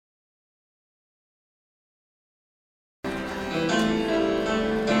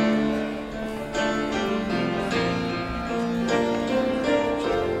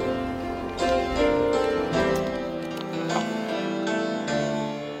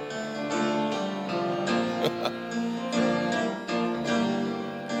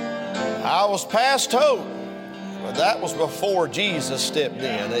I was past hope, but that was before Jesus stepped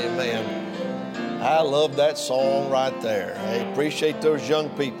in. Amen. I love that song right there. I appreciate those young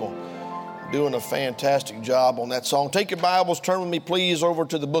people doing a fantastic job on that song. Take your Bibles, turn with me please over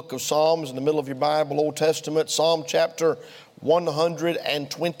to the book of Psalms in the middle of your Bible, Old Testament, Psalm chapter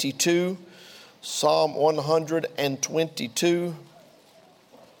 122. Psalm 122.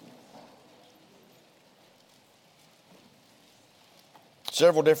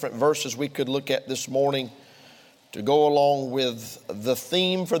 Several different verses we could look at this morning to go along with the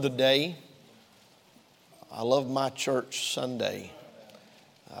theme for the day. I love my church Sunday.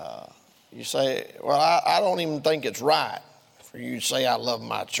 You say, well, I don't even think it's right for you to say I love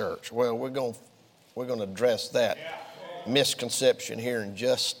my church. Well, we're going to address that misconception here in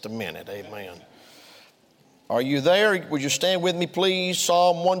just a minute. Amen. Are you there? Would you stand with me, please?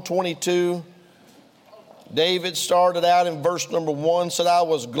 Psalm 122. David started out in verse number 1, said, I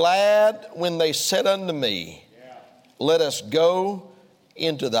was glad when they said unto me, let us go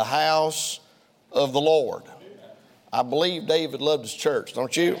into the house of the Lord. I believe David loved his church,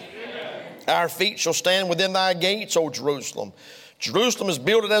 don't you? Our feet shall stand within thy gates, O Jerusalem. Jerusalem is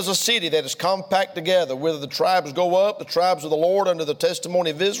builded as a city that is compact together, whither the tribes go up, the tribes of the Lord, under the testimony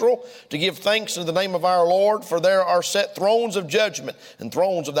of Israel, to give thanks in the name of our Lord, for there are set thrones of judgment and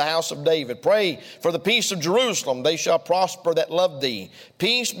thrones of the house of David. Pray for the peace of Jerusalem. They shall prosper that love thee.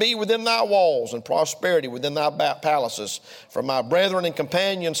 Peace be within thy walls and prosperity within thy palaces. For my brethren and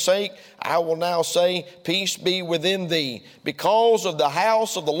companions' sake, I will now say, peace be within thee. Because of the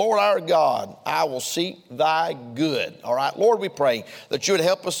house of the Lord our God, I will seek thy good. All right, Lord, we pray that you would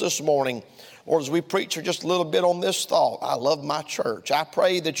help us this morning. Lord, as we preach for just a little bit on this thought, I love my church. I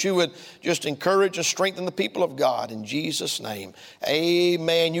pray that you would just encourage and strengthen the people of God in Jesus' name.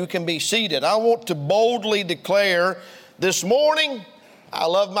 Amen. You can be seated. I want to boldly declare this morning, I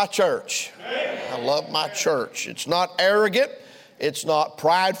love my church. I love my church. It's not arrogant. It's not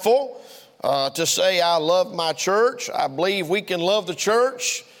prideful to say I love my church. I believe we can love the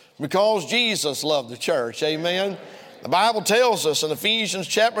church because Jesus loved the church. Amen. The Bible tells us in Ephesians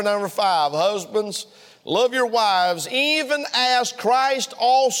chapter number 5, husbands, love your wives even as Christ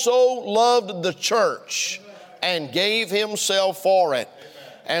also loved the church and gave himself for it.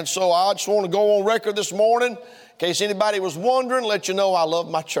 And so I just want to go on record this morning, in case anybody was wondering, let you know I love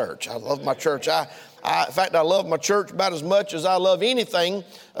my church. I love my church. In fact, I love my church about as much as I love anything,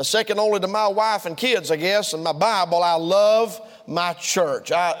 second only to my wife and kids, I guess, and my Bible. I love my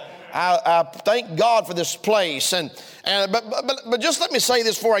church. I thank God for this place. But just let me say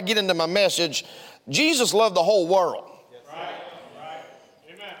this before I get into my message. Jesus loved the whole world. Right.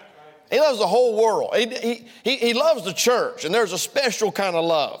 Amen. He loves the whole world. He loves the church, and there's a special kind of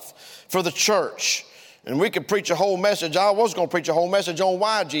love for the church. And we could preach a whole message. I was going to preach a whole message on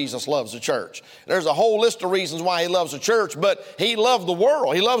why Jesus loves the church. There's a whole list of reasons why he loves the church, but he loved the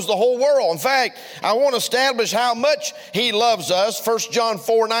world. He loves the whole world. In fact, I want to establish how much he loves us. 1 John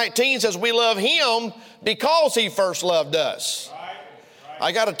 4:19 says we love him because he first loved us.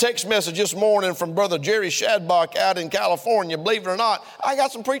 I got a text message this morning from Brother Jerry Shadbach out in California. Believe it or not, I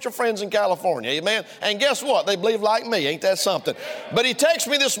got some preacher friends in California, amen? And guess what? They believe like me. Ain't that something? But he texted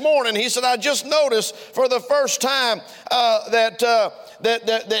me this morning. He said, I just noticed for the first time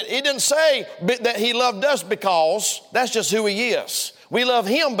that he didn't say that he loved us because. That's just who he is. We love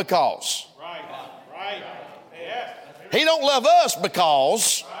him because. Right. Yeah. He don't love us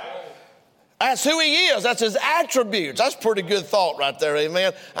because. That's who he is. That's his attributes. That's a pretty good thought right there,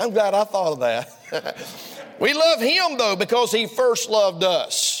 amen. I'm glad I thought of that. We love him, though, because he first loved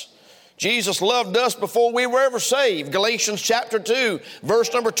us. Jesus loved us before we were ever saved. Galatians chapter 2,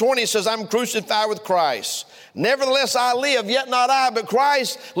 verse number 20 says, I'm crucified with Christ. Nevertheless I live, yet not I, but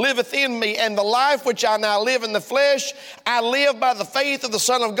Christ liveth in me. And the life which I now live in the flesh, I live by the faith of the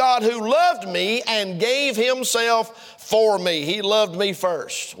Son of God who loved me and gave himself for me. He loved me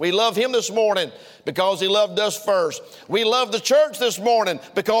first. We love him this morning because he loved us first. We love the church this morning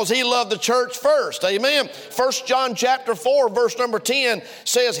because he loved the church first. Amen. 1 John chapter 4, verse number 10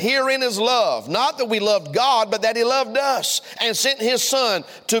 says, herein is love, not that we loved God, but that he loved us and sent his Son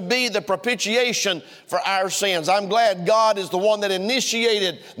to be the propitiation for our sins. I'm glad God is the one that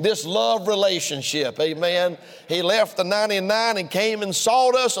initiated this love relationship. Amen. He left the 99 and came and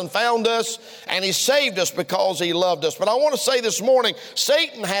sought us and found us, and he saved us because he loved us. But I want to say this morning,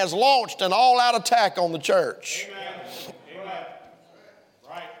 Satan has launched an all-out attack on the church. Amen.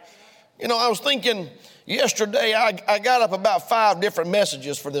 Right. You know, I was thinking yesterday, I got up about 5 different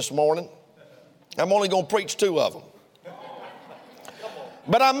messages for this morning. I'm only going to preach 2 of them.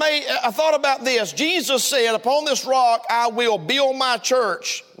 But I thought about this. Jesus said, upon this rock I will build my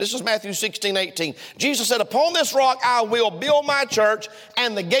church. This is Matthew 16:18. Jesus said, upon this rock I will build my church,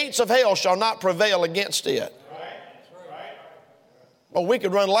 and the gates of hell shall not prevail against it. Well, we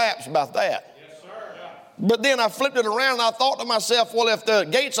could run laps about that. But then I flipped it around and I thought to myself, well, if the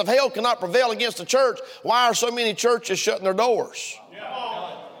gates of hell cannot prevail against the church, why are so many churches shutting their doors?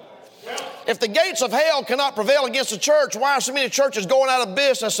 If the gates of hell cannot prevail against the church, why are so many churches going out of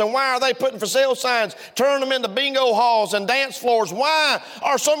business, and why are they putting for sale signs, turning them into bingo halls and dance floors? Why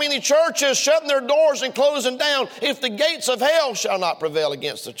are so many churches shutting their doors and closing down if the gates of hell shall not prevail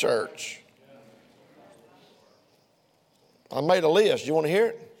against the church? I made a list. You want to hear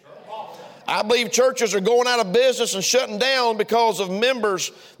it? I believe churches are going out of business and shutting down because of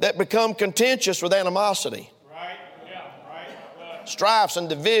members that become contentious with animosity. Strifes and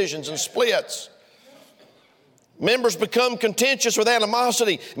divisions and splits. Members become contentious with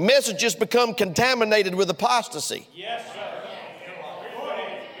animosity. Messages become contaminated with apostasy. Yes, sir.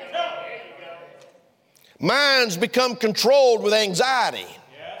 Minds become controlled with anxiety.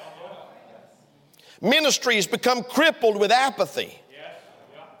 Ministries become crippled with apathy.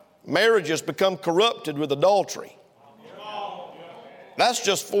 Marriages become corrupted with adultery. That's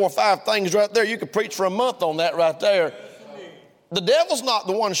just 4 or 5 things right there. You could preach for a month on that right there. The devil's not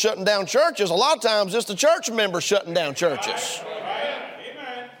the one shutting down churches. A lot of times it's the church members shutting down churches.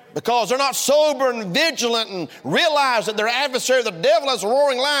 Because they're not sober and vigilant and realize that their adversary, the devil, as a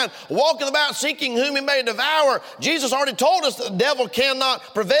roaring lion, walking about seeking whom he may devour. Jesus already told us that the devil cannot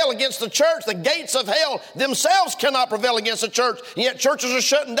prevail against the church. The gates of hell themselves cannot prevail against the church. And yet churches are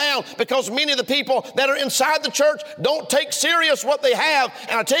shutting down because many of the people that are inside the church don't take serious what they have.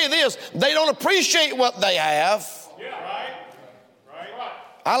 And I tell you this, they don't appreciate what they have.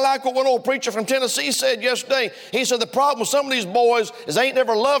 I like what one old preacher from Tennessee said yesterday. He said the problem with some of these boys is they ain't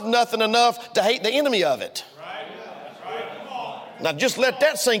never loved nothing enough to hate the enemy of it. Now just let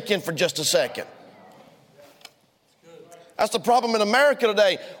that sink in for just a second. That's the problem in America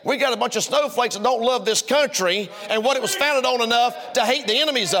today. We got a bunch of snowflakes that don't love this country and what it was founded on enough to hate the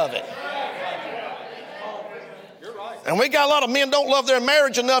enemies of it. And we got a lot of men don't love their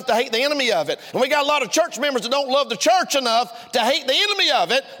marriage enough to hate the enemy of it. And we got a lot of church members that don't love the church enough to hate the enemy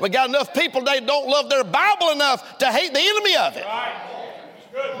of it. We got enough people today that don't love their Bible enough to hate the enemy of it.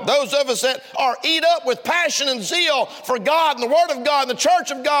 Those of us that are eat up with passion and zeal for God and the Word of God and the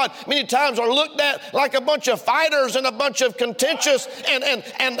church of God many times are looked at like a bunch of fighters and a bunch of contentious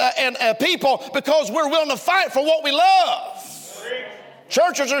and people because we're willing to fight for what we love.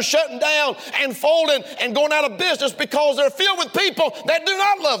 Churches are shutting down and folding and going out of business because they're filled with people that do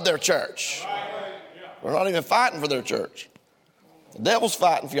not love their church. They're not even fighting for their church. The devil's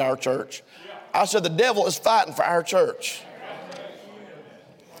fighting for our church. I said the devil is fighting for our church.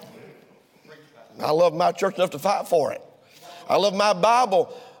 I love my church enough to fight for it. I love my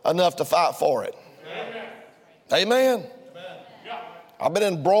Bible enough to fight for it. Amen. I've been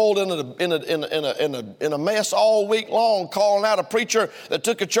embroiled in a mess all week long, calling out a preacher that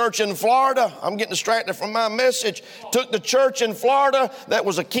took a church in Florida. I'm getting distracted from my message. Took the church in Florida that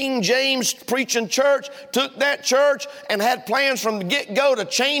was a King James preaching church. Took that church and had plans from the get-go to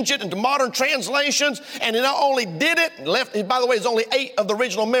change it into modern translations. And he not only did it, left. By the way, there's only 8 of the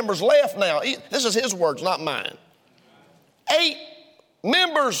original members left now. This is his words, not mine. 8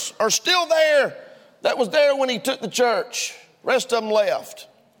 members are still there that was there when he took the church. Rest of them left.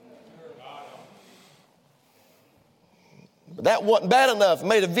 But that wasn't bad enough.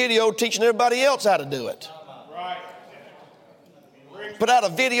 Made a video teaching everybody else how to do it. Put out a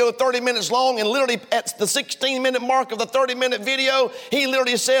video 30 minutes long, and literally at the 16-minute mark of the 30-minute video, he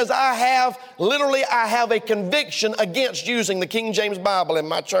literally says, I have a conviction against using the King James Bible in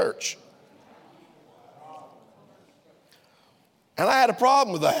my church. And I had a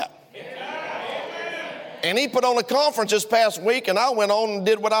problem with that. And he put on a conference this past week, and I went on and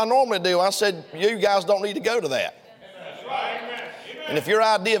did what I normally do. I said, you guys don't need to go to that. That's right. And if your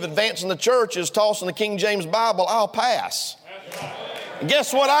idea of advancing the church is tossing the King James Bible, I'll pass. That's right. And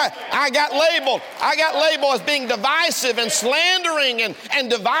guess what? I got labeled. I got labeled as being divisive and slandering and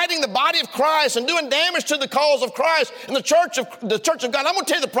dividing the body of Christ and doing damage to the cause of Christ and the church of God. I'm going to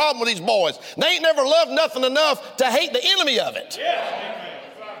tell you the problem with these boys. They ain't never loved nothing enough to hate the enemy of it. Yeah.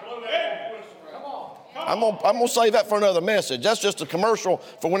 I'm going to save that for another message. That's just a commercial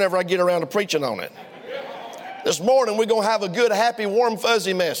for whenever I get around to preaching on it. This morning, we're going to have a good, happy, warm,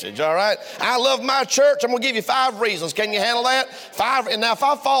 fuzzy message, all right? I love my church. I'm going to give you 5 reasons. Can you handle that? 5. And now, if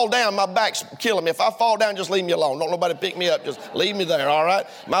I fall down, my back's killing me. If I fall down, just leave me alone. Don't nobody pick me up. Just leave me there, all right?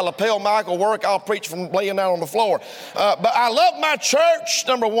 My lapel mic will work. I'll preach from laying down on the floor. But I love my church,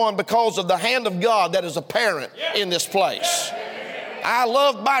 number 1, because of the hand of God that is apparent in this place. I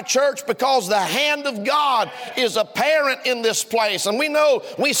love my church because the hand of God is apparent in this place. And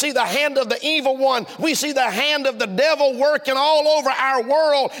we see the hand of the evil one. We see the hand of the devil working all over our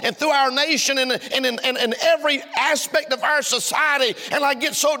world and through our nation and in every aspect of our society. And I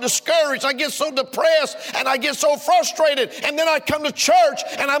get so discouraged, I get so depressed, and I get so frustrated. And then I come to church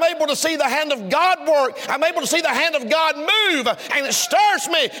and I'm able to see the hand of God work. I'm able to see the hand of God move, and it stirs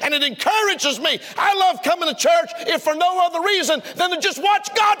me and it encourages me. I love coming to church if for no other reason than to just watch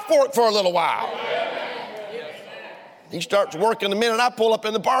God for a little while. He starts working the minute I pull up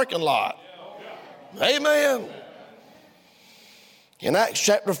in the parking lot. Amen. In Acts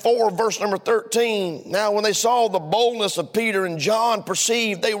chapter 4, verse number 13, now when they saw the boldness of Peter and John,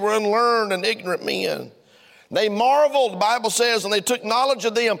 perceived they were unlearned and ignorant men. They marveled, the Bible says, and they took knowledge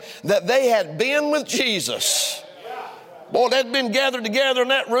of them that they had been with Jesus. Boy, they'd been gathered together in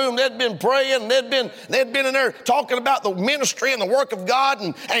that room. They'd been praying. They'd been in there talking about the ministry and the work of God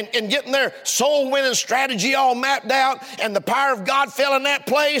and getting their soul-winning strategy all mapped out. And the power of God fell in that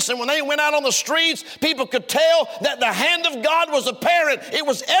place. And when they went out on the streets, people could tell that the hand of God was apparent. It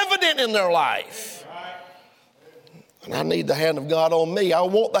was evident in their life. And I need the hand of God on me. I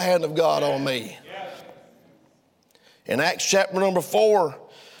want the hand of God on me. In Acts chapter number 4,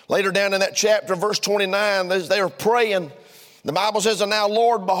 later down in that chapter, verse 29, they are praying. The Bible says, and now,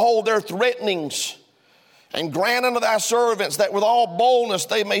 Lord, behold their threatenings, and grant unto thy servants that with all boldness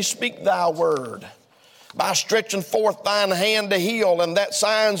they may speak thy word, by stretching forth thine hand to heal, and that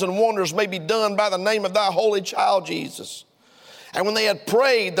signs and wonders may be done by the name of thy holy child Jesus. And when they had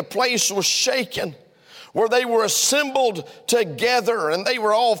prayed, the place was shaken, where they were assembled together, and they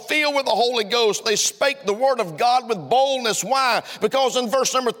were all filled with the Holy Ghost. They spake the word of God with boldness. Why? Because in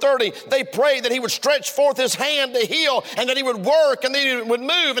verse number 30, they prayed that he would stretch forth his hand to heal, and that he would work, and that he would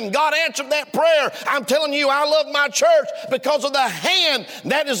move, and God answered that prayer. I'm telling you, I love my church because of the hand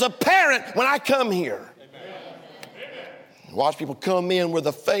that is apparent when I come here. Amen. Watch people come in with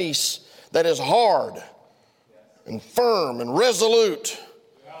a face that is hard and firm and resolute,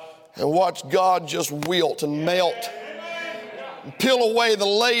 and watch God just wilt and melt and peel away the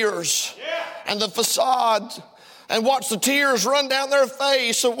layers and the facade, and watch the tears run down their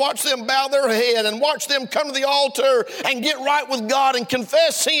face, and watch them bow their head, and watch them come to the altar and get right with God and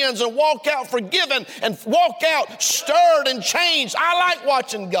confess sins and walk out forgiven and walk out stirred and changed. I like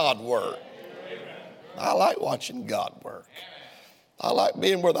watching God work. I like watching God work. I like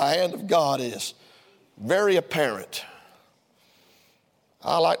being where the hand of God is very apparent.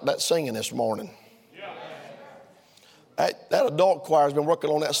 I like that singing this morning. That adult choir has been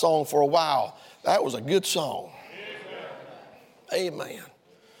working on that song for a while. That was a good song. Amen.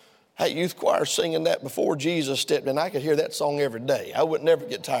 Hey, youth choir singing that before Jesus stepped in. I could hear that song every day. I would never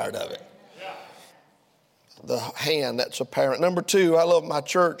get tired of it. The hand that's apparent. Number 2, I love my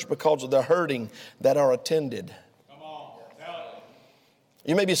church because of the hurting that are attended.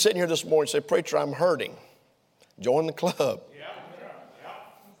 You may be sitting here this morning and say, preacher, I'm hurting. Join the club.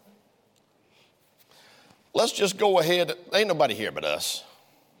 Let's just go ahead. Ain't nobody here but us.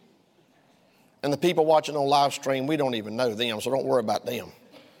 And the people watching on live stream, we don't even know them, so don't worry about them.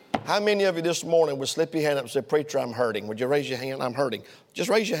 How many of you this morning would slip your hand up and say, preacher, I'm hurting? Would you raise your hand? I'm hurting. Just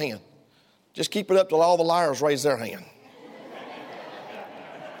raise your hand. Just keep it up till all the liars raise their hand.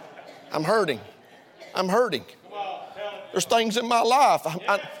 I'm hurting. I'm hurting. There's things in my life.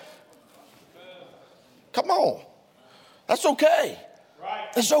 Come on. That's okay.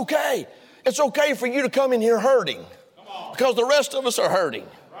 It's okay. It's okay for you to come in here hurting, because the rest of us are hurting.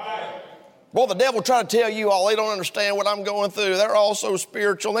 Boy, the devil try to tell you all they don't understand what I'm going through. They're all so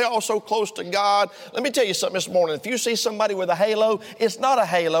spiritual. They're all so close to God. Let me tell you something this morning. If you see somebody with a halo, it's not a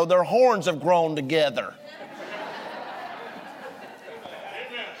halo. Their horns have grown together.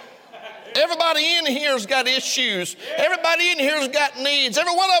 Everybody in here has got issues. Everybody in here has got needs.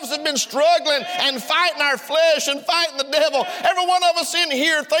 Every one of us has been struggling and fighting our flesh and fighting the devil. Every one of us in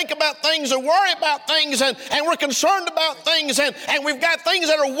here think about things and worry about things, and we're concerned about things, and we've got things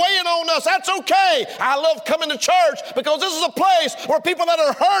that are weighing on us. That's okay. I love coming to church because this is a place where people that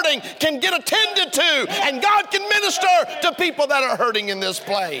are hurting can get attended to, and God can minister to people that are hurting in this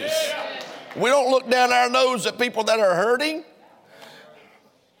place. We don't look down our nose at people that are hurting.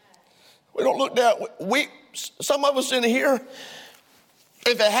 We don't look down. Some of us in here,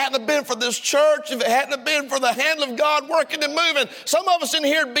 If it hadn't been for this church, if it hadn't been for the hand of God working and moving, some of us in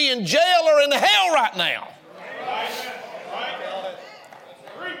here would be in jail or in hell right now.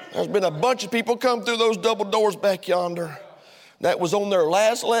 There's been a bunch of people come through those double doors back yonder that was on their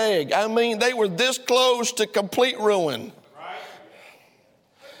last leg. I mean, they were this close to complete ruin.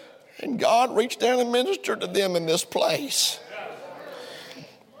 And God reached down and ministered to them in this place.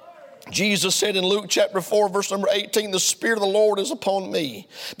 Jesus said in Luke chapter 4, verse number 18, the Spirit of the Lord is upon me,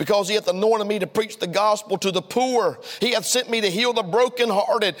 because he hath anointed me to preach the gospel to the poor. He hath sent me to heal the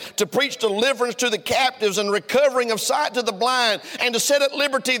brokenhearted, to preach deliverance to the captives and recovering of sight to the blind, and to set at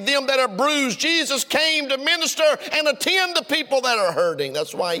liberty them that are bruised. Jesus came to minister and attend to people that are hurting.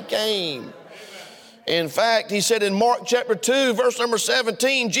 That's why he came. In fact, he said in Mark chapter 2, verse number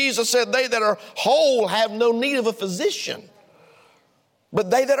 17, Jesus said, they that are whole have no need of a physician, but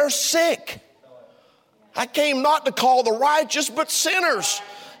they that are sick. I came not to call the righteous, but sinners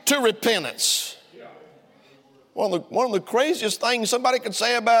to repentance. One of the craziest things somebody could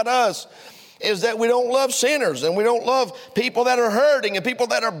say about us is that we don't love sinners and we don't love people that are hurting and people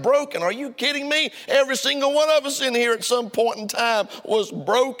that are broken. Are you kidding me? Every single one of us in here at some point in time was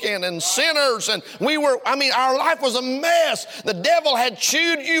broken and sinners, and our life was a mess. The devil had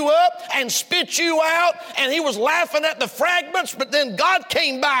chewed you up and spit you out, and he was laughing at the fragments, but then God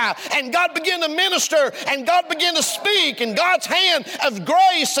came by and God began to minister and God began to speak, and God's hand of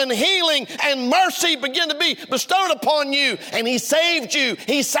grace and healing and mercy began to be bestowed upon you, and he saved you,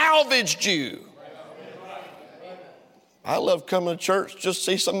 he salvaged you. I love coming to church just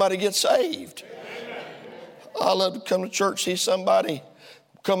to see somebody get saved. I love to come to church, see somebody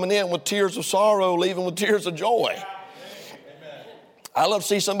coming in with tears of sorrow, leaving with tears of joy. I love to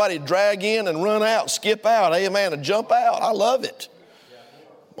see somebody drag in and run out, skip out, amen, and jump out. I love it.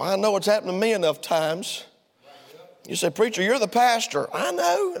 Well, I know it's happened to me enough times. You say, preacher, you're the pastor. I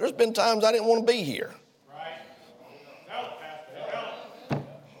know. There's been times I didn't want to be here.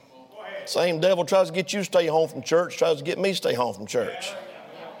 Same devil tries to get you to stay home from church, tries to get me to stay home from church.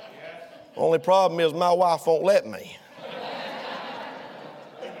 Only problem is my wife won't let me.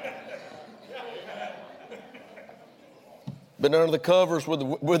 Been under the covers with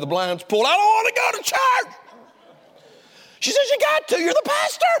the blinds pulled. I don't want to go to church. She says, you got to. You're the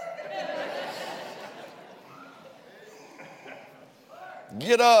pastor.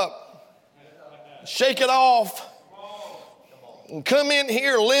 Get up. Shake it off. And come in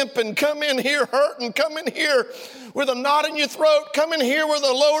here limping, come in here hurting, come in here with a knot in your throat, come in here with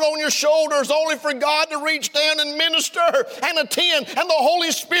a load on your shoulders, only for God to reach down and minister and attend. And the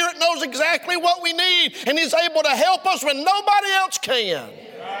Holy Spirit knows exactly what we need, and he's able to help us when nobody else can.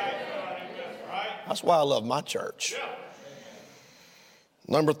 That's why I love my church.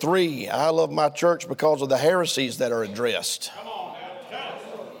 Number 3, I love my church because of the heresies that are addressed.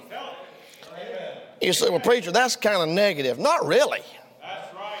 You say, well, preacher, that's kind of negative. Not really.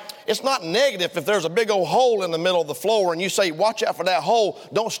 That's right. It's not negative if there's a big old hole in the middle of the floor and you say, watch out for that hole.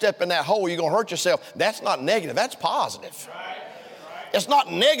 Don't step in that hole. You're going to hurt yourself. That's not negative. That's positive. Right. It's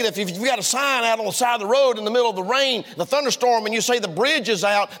not negative if you've got a sign out on the side of the road in the middle of the rain, the thunderstorm, and you say the bridge is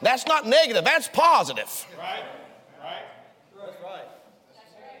out. That's not negative. That's positive. Right. Right. That's right.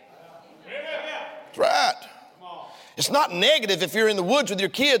 That's right. It's not negative if you're in the woods with your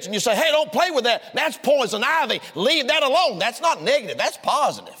kids and you say, hey, don't play with that. That's poison ivy. Leave that alone. That's not negative. That's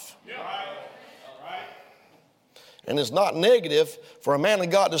positive. Yeah. Right. And it's not negative for a man of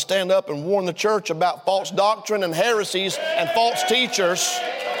God to stand up and warn the church about false doctrine and heresies and false teachers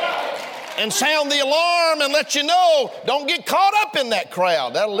and sound the alarm and let you know, don't get caught up in that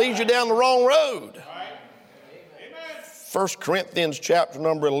crowd. That'll lead you down the wrong road. 1 Corinthians chapter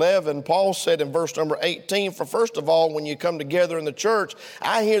number 11, Paul said in verse number 18, for first of all, when you come together in the church,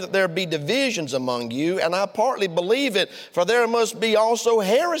 I hear that there be divisions among you, and I partly believe it, for there must be also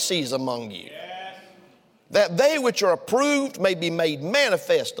heresies among you, that they which are approved may be made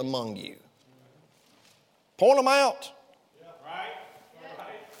manifest among you. Point them out.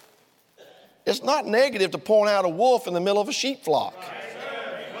 It's not negative to point out a wolf in the middle of a sheep flock.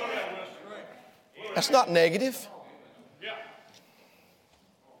 That's not negative.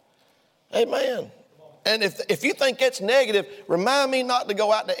 Amen. And if you think it's negative, remind me not to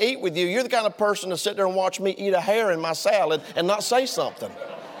go out to eat with you. You're the kind of person to sit there and watch me eat a hair in my salad and not say something.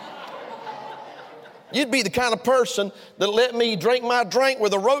 You'd be the kind of person that let me drink my drink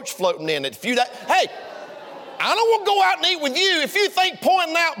with a roach floating in it. Hey, I don't want to go out and eat with you if you think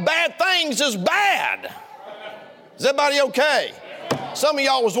pointing out bad things is bad. Is everybody okay? Some of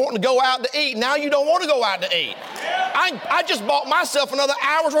y'all was wanting to go out to eat. Now you don't want to go out to eat. I just bought myself another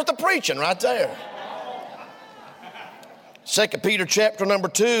hour's worth of preaching right there. 2 Peter chapter number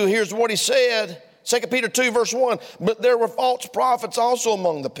 2, here's what he said. 2 Peter 2 verse 1, but there were false prophets also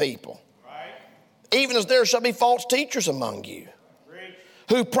among the people, even as there shall be false teachers among you,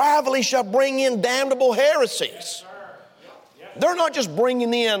 who privately shall bring in damnable heresies. They're not just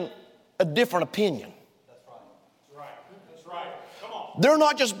bringing in a different opinion. They're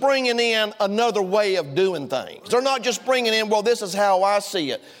not just bringing in another way of doing things. They're not just bringing in, well, this is how I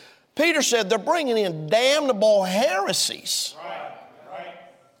see it. Peter said they're bringing in damnable heresies.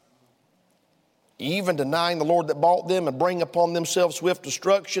 Even denying the Lord that bought them, and bring upon themselves swift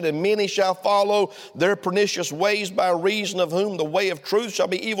destruction. And many shall follow their pernicious ways, by reason of whom the way of truth shall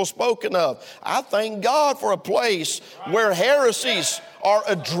be evil spoken of. I thank God for a place where heresies are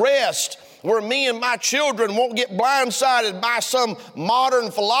addressed, where me and my children won't get blindsided by some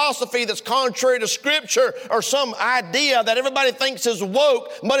modern philosophy that's contrary to Scripture, or some idea that everybody thinks is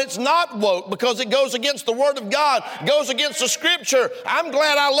woke, but it's not woke because it goes against the Word of God, goes against the Scripture. I'm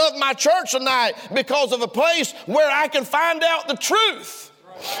glad I love my church tonight because of a place where I can find out the truth.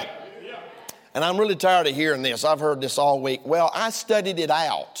 And I'm really tired of hearing this. I've heard this all week. Well, I studied it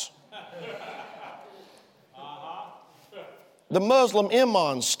out. The Muslim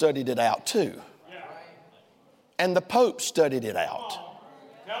imams studied it out too. And the Pope studied it out.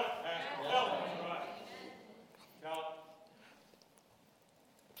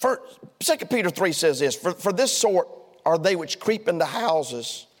 For 2 Peter 3 says this, for this sort are they which creep into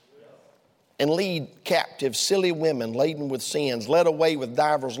houses and lead captive silly women laden with sins, led away with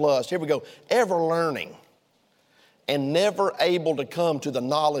divers lusts. Here we go. Ever learning and never able to come to the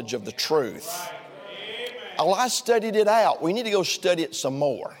knowledge of the truth. Well, I studied it out. We need to go study it some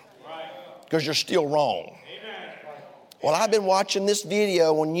more because you're still wrong. Well, I've been watching this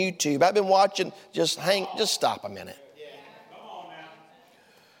video on YouTube. I've been watching, just stop a minute.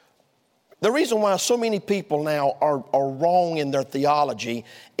 The reason why so many people now are wrong in their theology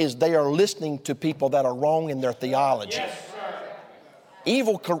is they are listening to people that are wrong in their theology.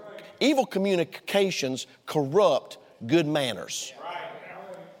 Evil communications corrupt good manners.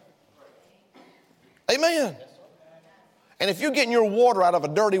 Amen. And if you're getting your water out of a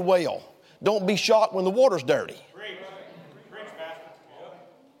dirty well, don't be shocked when the water's dirty.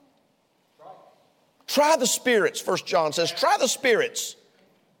 Try the spirits, 1 John says. Try the spirits,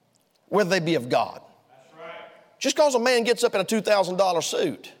 whether they be of God. Just because a man gets up in a $2,000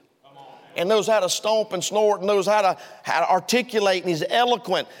 suit and knows how to stomp and snort and knows how to articulate and he's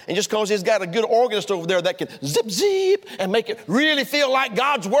eloquent, and just because he's got a good organist over there that can zip, zip and make it really feel like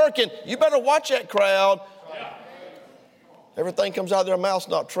God's working, you better watch that crowd. Everything comes out of their mouth's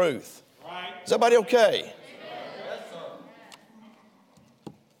not truth. Is everybody okay?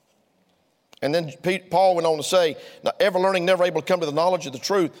 And then Paul went on to say, now, ever learning, never able to come to the knowledge of the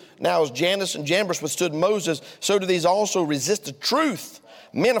truth. Now as Jannes and Jambres withstood Moses, so do these also resist the truth.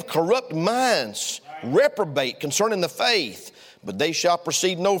 Men of corrupt minds, reprobate concerning the faith. But they shall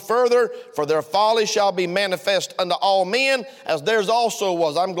proceed no further, for their folly shall be manifest unto all men, as theirs also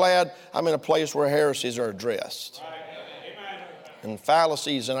was. I'm glad I'm in a place where heresies are addressed. And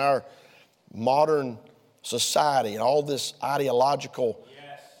fallacies in our modern society and all this ideological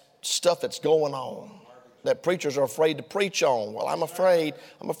stuff that's going on that preachers are afraid to preach on. Well, I'm afraid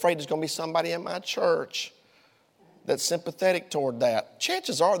there's going to be somebody in my church that's sympathetic toward that.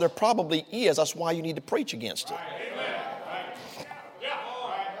 Chances are there probably is. That's why you need to preach against it.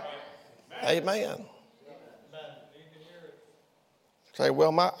 Amen. Say,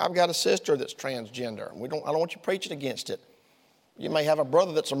 well, I've got a sister that's transgender. I don't want you preaching against it. You may have a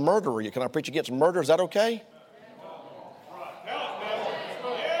brother that's a murderer. Can I preach against murder? Is that okay?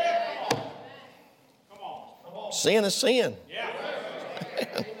 Sin is sin.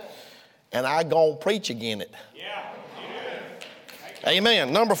 And I gonna preach again it.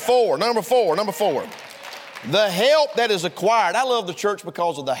 Amen. Number four. The help that is acquired. I love the church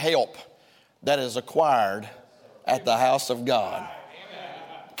because of the help that is acquired at the house of God.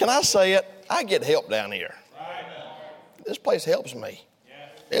 Can I say it? I get help down here. This place helps me.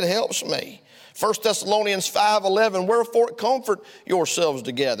 It helps me. 1 Thessalonians 5:11, wherefore comfort yourselves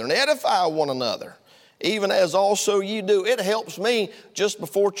together and edify one another, even as also you do. It helps me just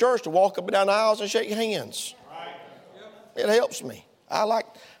before church to walk up and down the aisles and shake hands. It helps me. I like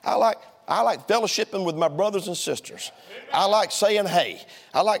fellowshipping with my brothers and sisters. I like saying hey.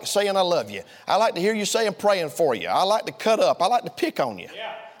 I like saying I love you. I like to hear you say I'm praying for you. I like to cut up. I like to pick on you.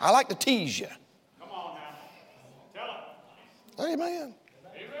 I like to tease you. Come on now. Tell it. Amen.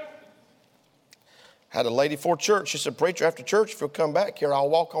 Had a lady for church. She said, preacher, after church, if you'll come back here, I'll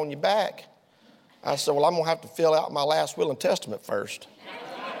walk on your back. I said, well, I'm going to have to fill out my last will and testament first.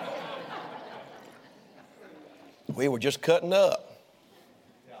 We were just cutting up.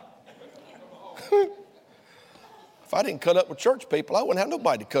 If I didn't cut up with church people, I wouldn't have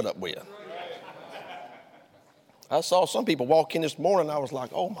nobody to cut up with. I saw some people walk in this morning, I was like,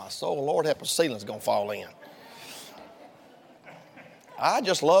 oh my soul, Lord help us, ceiling's going to fall in. I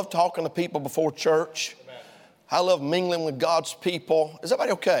just love talking to people before church. I love mingling with God's people. Is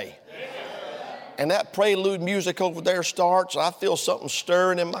everybody okay? And that prelude music over there starts, I feel something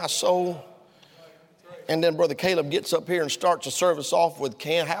stirring in my soul. And then Brother Caleb gets up here and starts the service off with,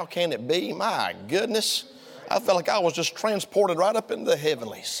 how can it be? My goodness. I felt like I was just transported right up into the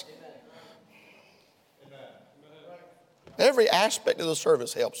heavenlies. Every aspect of the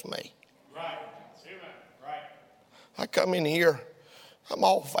service helps me. Right. I come in here, I'm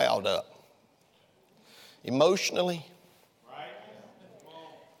all fouled up. Emotionally.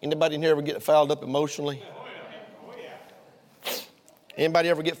 Anybody in here ever get fouled up emotionally? Anybody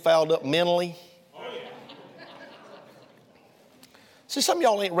ever get fouled up mentally? See, some of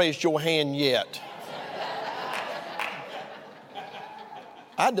y'all ain't raised your hand yet.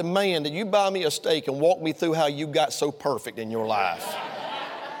 I demand that you buy me a steak and walk me through how you got so perfect in your life.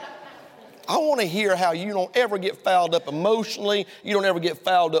 I want to hear how you don't ever get fouled up emotionally, you don't ever get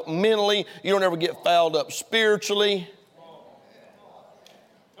fouled up mentally, you don't ever get fouled up spiritually.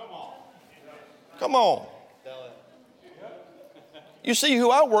 Come on. You see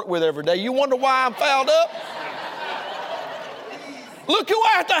who I work with every day. You wonder why I'm fouled up? Look who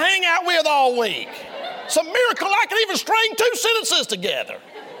I have to hang out with all week. It's a miracle I can even string two sentences together.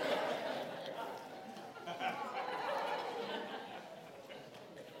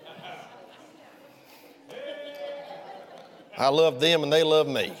 I love them and they love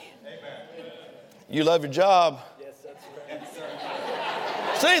me. You love your job.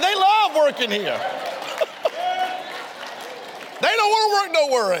 See, they love working here. They don't want to work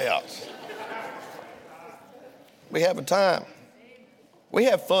nowhere else. We have a time. We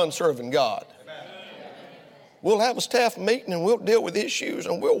have fun serving God. We'll have a staff meeting and we'll deal with issues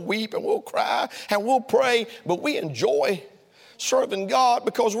and we'll weep and we'll cry and we'll pray, but we enjoy serving God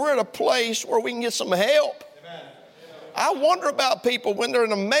because we're at a place where we can get some help. I wonder about people when they're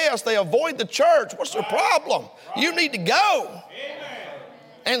in a mess, they avoid the church. What's their problem? You need to go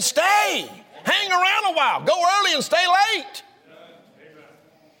and stay. Hang around a while. Go early and stay late.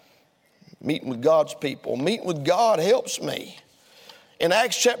 Meeting with God's people. Meeting with God helps me. In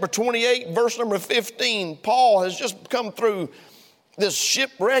Acts chapter 28, verse number 15, Paul has just come through this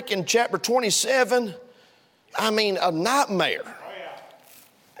shipwreck in chapter 27. I mean, a nightmare.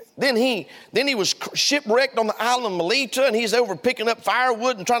 Then he was shipwrecked on the island of Melita, and he's over picking up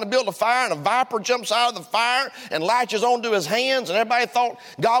firewood and trying to build a fire, and a viper jumps out of the fire and latches onto his hands, and everybody thought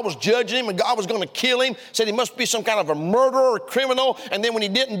God was judging him and God was going to kill him, said he must be some kind of a murderer or criminal, and then when he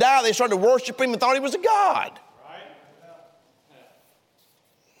didn't die, they started to worship him and thought he was a god.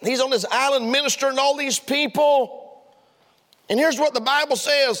 He's on this island ministering to all these people. And here's what the Bible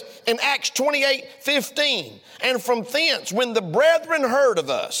says in Acts 28:15. And from thence, when the brethren heard of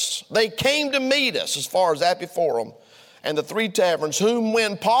us, they came to meet us as far as Apiphorum and the three taverns, whom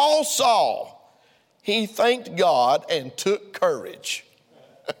when Paul saw, he thanked God and took courage.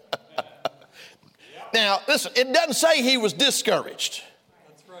 Now, listen, it doesn't say he was discouraged.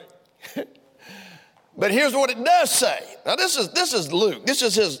 That's right. But here's what it does say. Now, this is Luke. This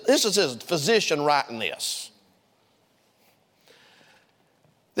is his physician writing this.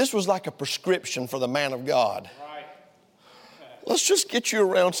 This was like a prescription for the man of God. Right. Let's just get you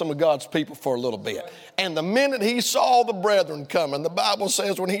around some of God's people for a little bit. And the minute he saw the brethren coming, the Bible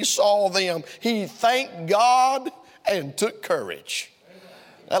says when he saw them, he thanked God and took courage.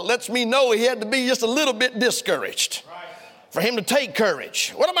 That lets me know he had to be just a little bit discouraged for him to take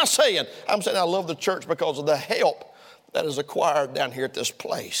courage. What am I saying? I'm saying I love the church because of the help that is acquired down here at this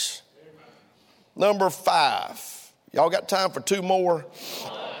place. Number 5. Y'all got time for 2 more?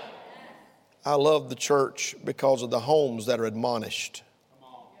 I love the church because of the homes that are admonished.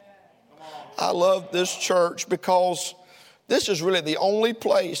 I love this church because this is really the only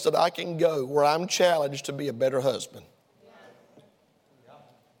place that I can go where I'm challenged to be a better husband.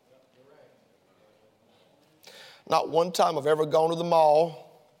 Not one time I've ever gone to the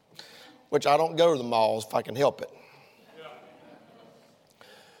mall, which I don't go to the malls if I can help it.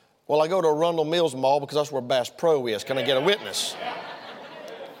 Well, I go to Arundel Mills Mall because that's where Bass Pro is. Can I get a witness?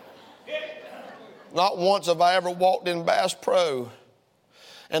 Not once have I ever walked in Bass Pro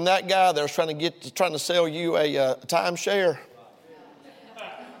and that guy there's trying to sell you a timeshare.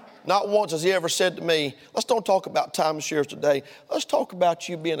 Not once has he ever said to me, let's don't talk about timeshares today. Let's talk about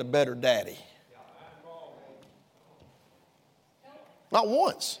you being a better daddy. Not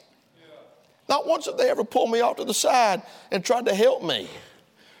once. Not once have they ever pulled me off to the side and tried to help me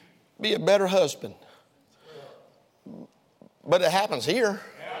be a better husband. But it happens here.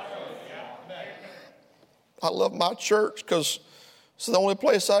 I love my church because it's the only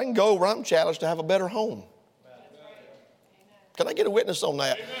place I can go where I'm challenged to have a better home. Can I get a witness on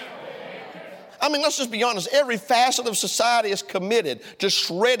that? I mean, let's just be honest. Every facet of society is committed to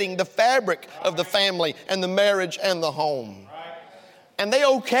shredding the fabric of the family and the marriage and the home. And they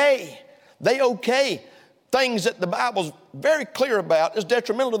okay things that the Bible's very clear about is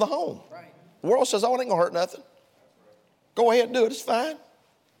detrimental to the home. The world says, oh, it ain't going to hurt nothing. Go ahead and do it. It's fine.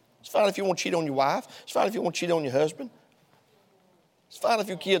 It's fine if you want to cheat on your wife. It's fine if you want to cheat on your husband. It's fine if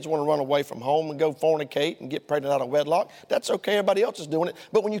your kids want to run away from home and go fornicate and get pregnant out of wedlock. That's okay. Everybody else is doing it.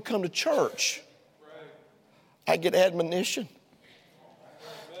 But when you come to church, I get admonition.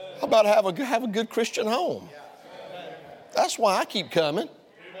 How about have a good Christian home? That's why I keep coming.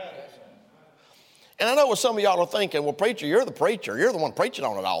 And I know what some of y'all are thinking, well, preacher, you're the preacher. You're the one preaching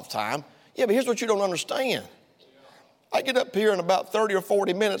on it all the time. Yeah, but here's what you don't understand. I get up here in about 30 or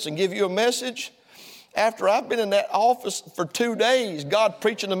 40 minutes and give you a message. After I've been in that office for 2 days, God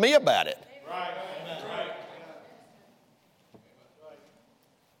preaching to me about it.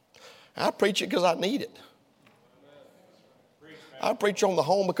 I preach it because I need it. I preach on the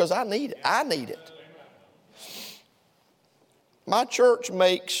home because I need it. I need it. My church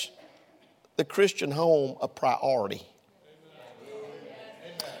makes the Christian home a priority.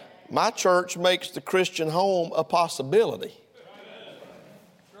 My church makes the Christian home a possibility.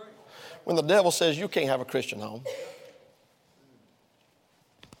 When the devil says you can't have a Christian home,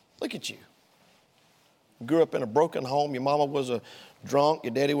 look at you. Grew up in a broken home. Your mama was a drunk.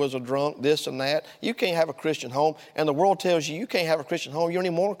 Your daddy was a drunk, this and that. You can't have a Christian home. And the world tells you you can't have a Christian home. You don't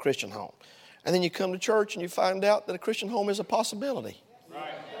even want a Christian home. And then you come to church and you find out that a Christian home is a possibility.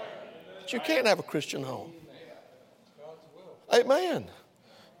 But you can't have a Christian home. Amen.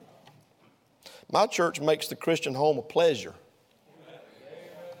 My church makes the Christian home a pleasure.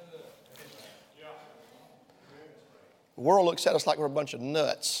 The world looks at us like we're a bunch of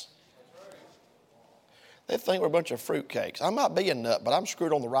nuts. They think we're a bunch of fruitcakes. I might be a nut, but I'm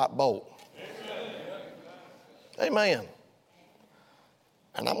screwed on the right bolt. Amen.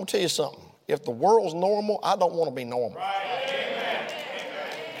 And I'm going to tell you something. If the world's normal, I don't want to be normal.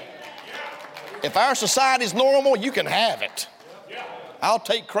 If our society's normal, you can have it. I'll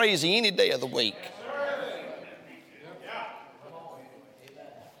take crazy any day of the week.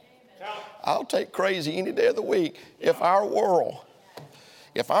 I'll take crazy any day of the week. If our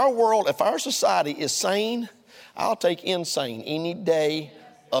society is sane, I'll take insane any day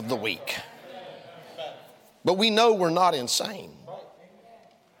of the week. But we know we're not insane.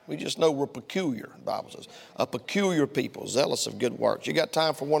 We just know we're peculiar, the Bible says. A peculiar people, zealous of good works. You got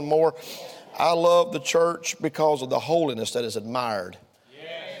time for one more? I love the church because of the holiness that is admired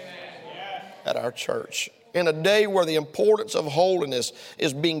at our church. In a day where the importance of holiness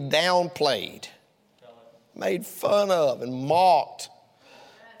is being downplayed, made fun of and mocked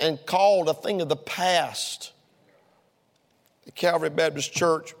and called a thing of the past, the Calvary Baptist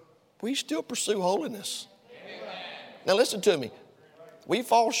Church, we still pursue holiness. Now listen to me. We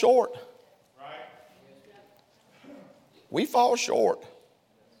fall short. We fall short.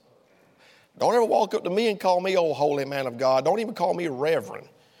 Don't ever walk up to me and call me, oh, holy man of God. Don't even call me Reverend.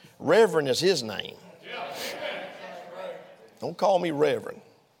 Reverend is his name. Don't call me Reverend.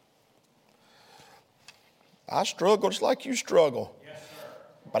 I struggle just like you struggle.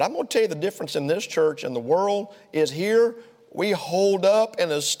 But I'm going to tell you the difference in this church and the world is here we hold up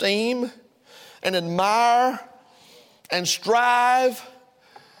and esteem and admire and strive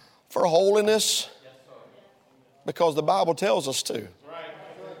for holiness because the Bible tells us to.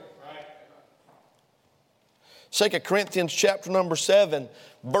 2 Corinthians chapter number 7,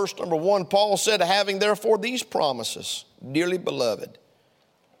 verse number 1, Paul said, having therefore these promises, dearly beloved,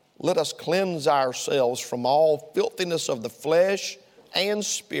 let us cleanse ourselves from all filthiness of the flesh and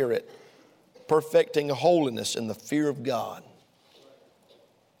spirit, perfecting holiness in the fear of God.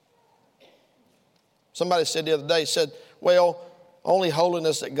 Somebody said the other day, said, well, only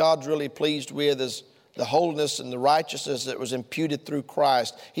holiness that God's really pleased with is the holiness and the righteousness that was imputed through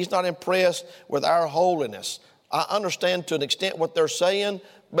Christ. He's not impressed with our holiness. I understand to an extent what they're saying,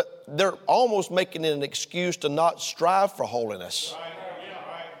 but they're almost making it an excuse to not strive for holiness.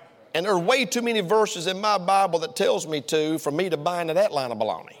 And there are way too many verses in my Bible that tells me to, for me to buy into that line of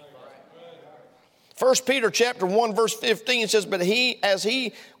baloney. 1 Peter chapter 1 verse 15 says, but as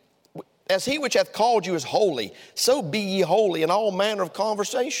he which hath called you is holy, so be ye holy in all manner of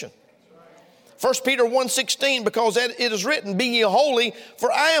conversation. 1 Peter 1:16, because it is written, be ye holy,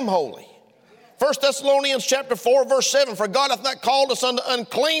 for I am holy. 1 Thessalonians chapter 4, verse 7, for God hath not called us unto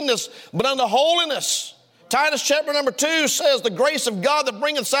uncleanness, but unto holiness. Titus chapter number 2 says, the grace of God that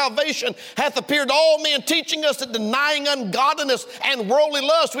bringeth salvation hath appeared to all men, teaching us that denying ungodliness and worldly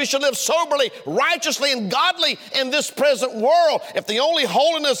lust, we should live soberly, righteously, and godly in this present world. If the only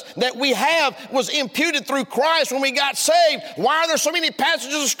holiness that we have was imputed through Christ when we got saved, why are there so many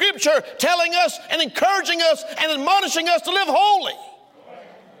passages of Scripture telling us and encouraging us and admonishing us to live holy?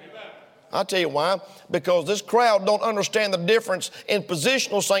 I'll tell you why. Because this crowd don't understand the difference in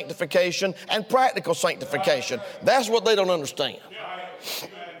positional sanctification and practical sanctification. That's what they don't understand.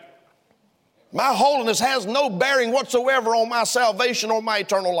 My holiness has no bearing whatsoever on my salvation or my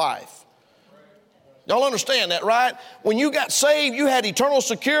eternal life. Y'all understand that, right? When you got saved, you had eternal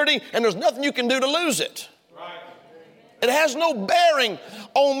security, and there's nothing you can do to lose it. It has no bearing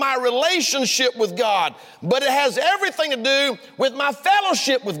on my relationship with God, but it has everything to do with my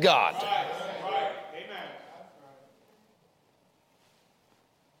fellowship with God.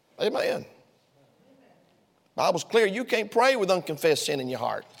 Amen. Bible's clear. You can't pray with unconfessed sin in your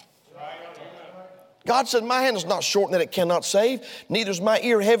heart. God said, my hand is not shortened that it cannot save, neither is my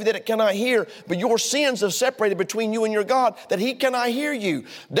ear heavy that it cannot hear. But your sins have separated between you and your God, that he cannot hear you.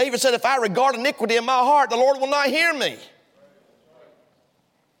 David said, if I regard iniquity in my heart, the Lord will not hear me.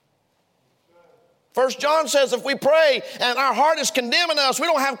 1 John says, if we pray and our heart is condemning us, we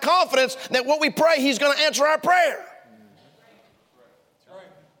don't have confidence that what we pray, he's going to answer our prayer.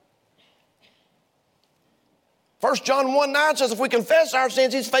 1 John 1:9 says, if we confess our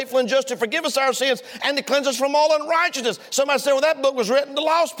sins, he's faithful and just to forgive us our sins and to cleanse us from all unrighteousness. Somebody said, well, that book was written to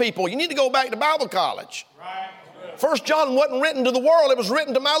lost people. You need to go back to Bible college. 1 John wasn't written to the world. It was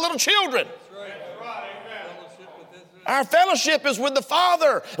written to my little children. Our fellowship is with the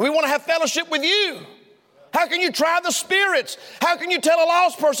Father. We want to have fellowship with you. How can you try the spirits? How can you tell a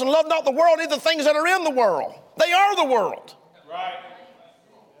lost person, love not the world, neither the things that are in the world? They are the world. Right.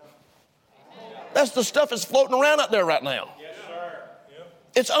 That's the stuff that's floating around out there right now. Yes, sir. Yep.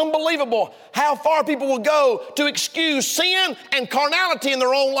 It's unbelievable how far people will go to excuse sin and carnality in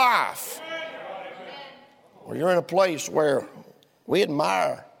their own life. Well, you're in a place where we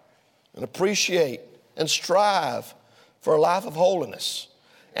admire and appreciate and strive for a life of holiness.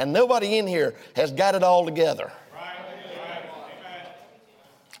 And nobody in here has got it all together. Right.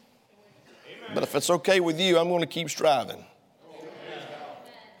 But if it's okay with you, I'm going to keep striving.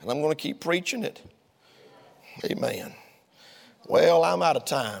 And I'm going to keep preaching it. Amen. Well, I'm out of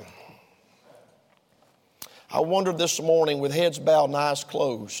time. I wondered this morning with heads bowed and eyes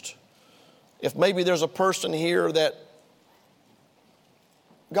closed, if maybe there's a person here that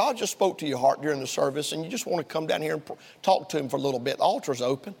God just spoke to your heart during the service and you just want to come down here and talk to him for a little bit. The altar's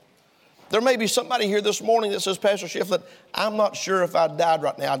open. There may be somebody here this morning that says, Pastor Shiflett, I'm not sure if I died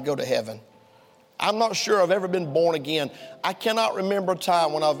right now I'd go to heaven. I'm not sure I've ever been born again. I cannot remember a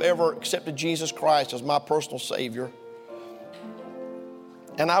time when I've ever accepted Jesus Christ as my personal Savior.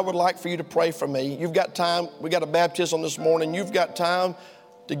 And I would like for you to pray for me. You've got time. We got a baptism this morning. You've got time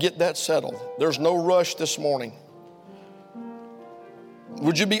to get that settled. There's no rush this morning.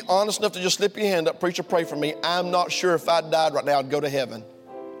 Would you be honest enough to just slip your hand up? Preacher, pray for me. I'm not sure if I died right now I'd go to heaven.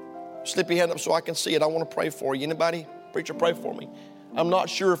 Slip your hand up so I can see it. I want to pray for you. Anybody? Preacher, pray for me. I'm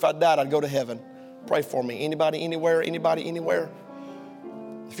not sure if I died I'd go to heaven. Pray for me. Anybody, anywhere? Anybody, anywhere?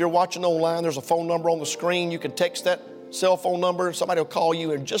 If you're watching online, there's a phone number on the screen. You can text that cell phone number. Somebody will call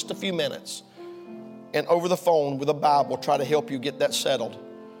you in just a few minutes. And over the phone with a Bible, try to help you get that settled.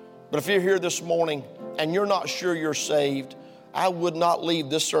 But if you're here this morning and you're not sure you're saved, I would not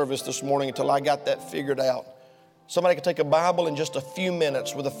leave this service this morning until I got that figured out. Somebody could take a Bible in just a few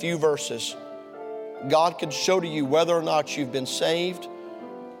minutes with a few verses. God could show to you whether or not you've been saved.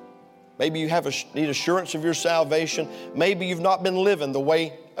 Maybe you need assurance of your salvation. Maybe you've not been living the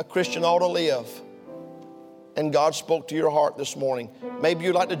way a Christian ought to live. And God spoke to your heart this morning. Maybe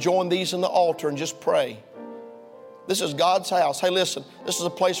you'd like to join these in the altar and just pray. This is God's house. Hey, listen, this is a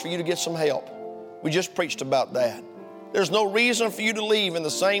place for you to get some help. We just preached about that. There's no reason for you to leave in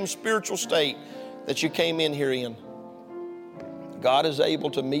the same spiritual state that you came in here in. God is able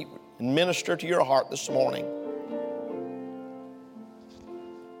to meet and minister to your heart this morning.